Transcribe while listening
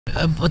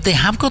But they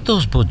have got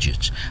those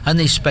budgets, and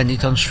they spend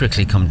it on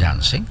Strictly Come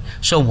Dancing.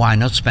 So why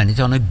not spend it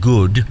on a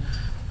good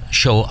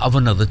show of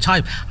another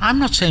type? I'm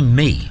not saying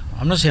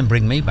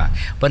bring me back,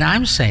 but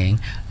I'm saying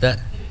that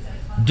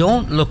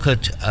don't look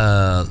at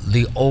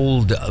the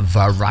old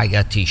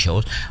variety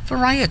shows.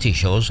 Variety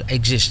shows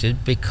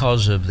existed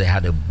because they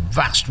had a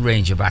vast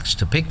range of acts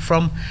to pick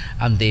from,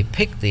 and they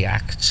picked the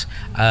acts,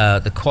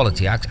 the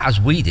quality acts, as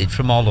we did,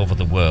 from all over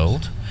the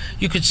world.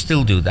 You could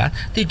still do that.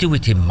 They do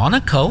it in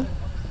Monaco.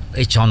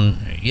 It's on,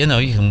 you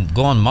can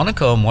go on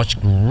Monaco and watch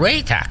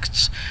great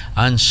acts.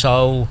 And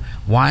so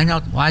why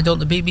don't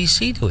the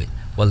BBC do it?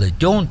 Well, they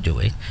don't do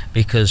it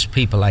because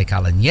people like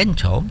Alan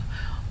Yentob,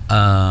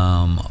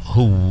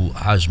 who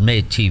has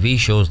made TV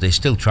shows they're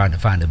still trying to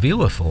find a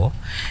viewer for,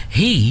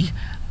 he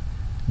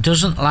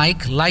doesn't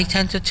like light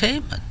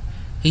entertainment.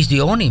 He's the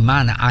only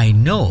man I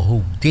know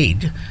who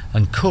did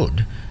and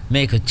could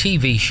make a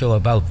TV show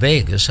about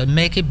Vegas and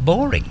make it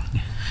boring.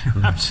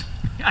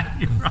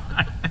 You're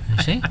right.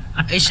 You see?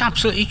 It's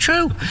absolutely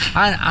true.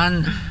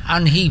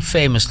 And he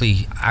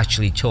famously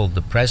actually told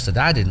the press that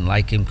I didn't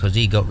like him because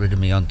he got rid of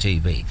me on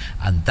TV.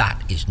 And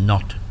that is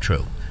not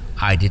true.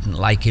 I didn't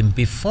like him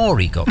before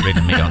he got rid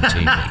of me on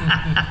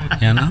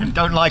TV.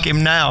 Don't like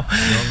him now.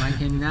 Don't like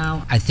him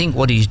now. I think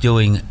what he's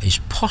doing is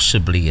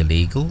possibly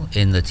illegal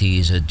in that he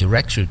is a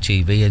director of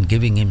TV and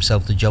giving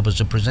himself the job as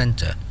a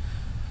presenter.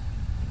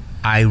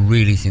 I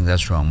really think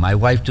that's wrong. My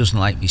wife doesn't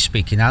like me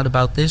speaking out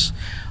about this,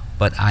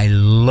 but I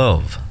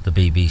love the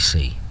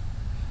BBC.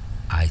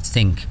 I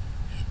think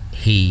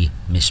he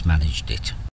mismanaged it.